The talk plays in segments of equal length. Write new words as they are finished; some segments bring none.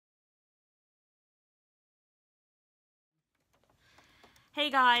Hey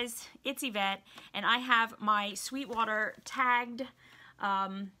guys, it's Yvette, and I have my Sweetwater tagged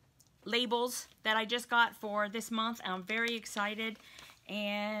labels that I just got for this month, and I'm very excited.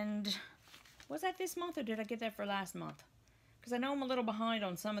 And was that this month, or did I get that for last month? Because I know I'm a little behind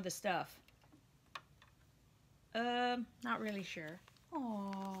on some of the stuff. Not really sure.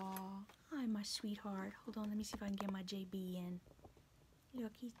 Aww, hi my sweetheart. Hold on, let me see if I can get my JB in.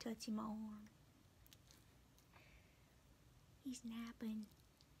 Look, he's touching my arm. He's napping.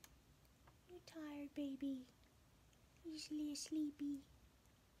 You tired, baby? He's a little sleepy.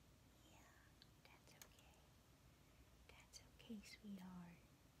 Yeah, that's okay. That's okay, sweetheart.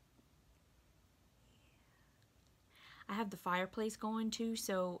 Yeah. I have the fireplace going too,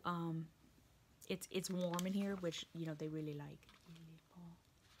 so it's warm in here, which you know they really like.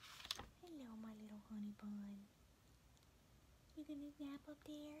 Hello, my little honey bun. You gonna nap up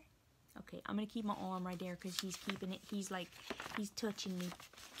there? Okay, I'm gonna keep my arm right there because he's keeping it. He's touching me.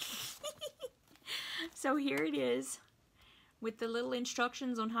 So here it is with the little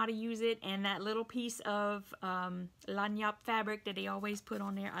instructions on how to use it and that little piece of lanyap fabric that they always put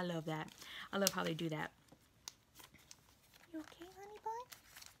on there. I love that. I love how they do that. You okay, honey bun?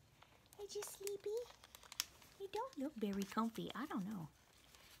 Are you sleepy? You don't look very comfy. I don't know.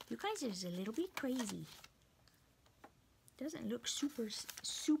 You guys are just a little bit crazy. Doesn't look super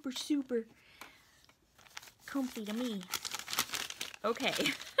comfy to me. Okay.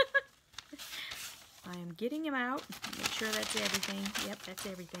 I am getting him out. Make sure that's everything. Yep, that's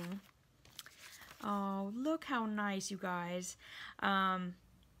everything. Oh, look how nice, you guys.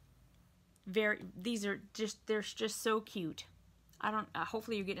 These are just, they're just so cute. I don't,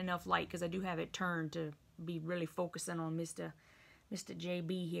 hopefully you're getting enough light because I do have it turned to be really focusing on Mr.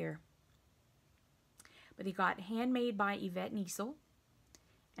 JB here. But you got handmade by Yvette Niesel.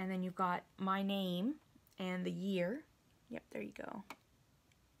 And then you've got my name and the year. Yep, there you go.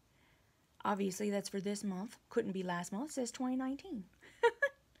 Obviously, that's for this month. Couldn't be last month. It says 2019.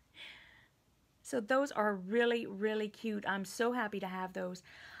 So those are really, really cute. I'm so happy to have those.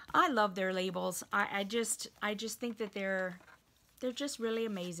 I love their labels. I just think that they're just really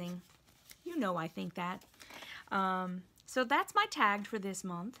amazing. You know I think that. So that's my tagged for this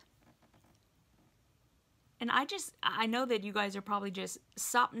month. And I know that you guys are probably just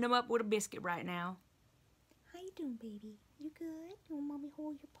sopping them up with a biscuit right now. How you doing, baby? You good? You want mommy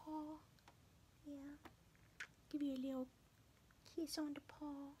hold your paw? Yeah. Give you a little kiss on the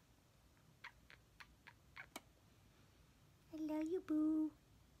paw. I love you, boo.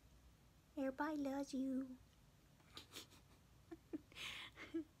 Everybody loves you.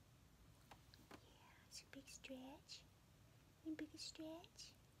 Yeah, it's a big stretch. You big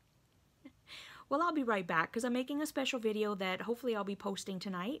stretch? Well, I'll be right back because I'm making a special video that hopefully I'll be posting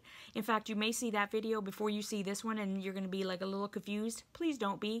tonight. In fact, you may see that video before you see this one and you're going to be like a little confused. Please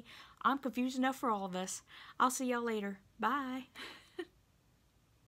don't be. I'm confused enough for all of us. I'll see y'all later. Bye.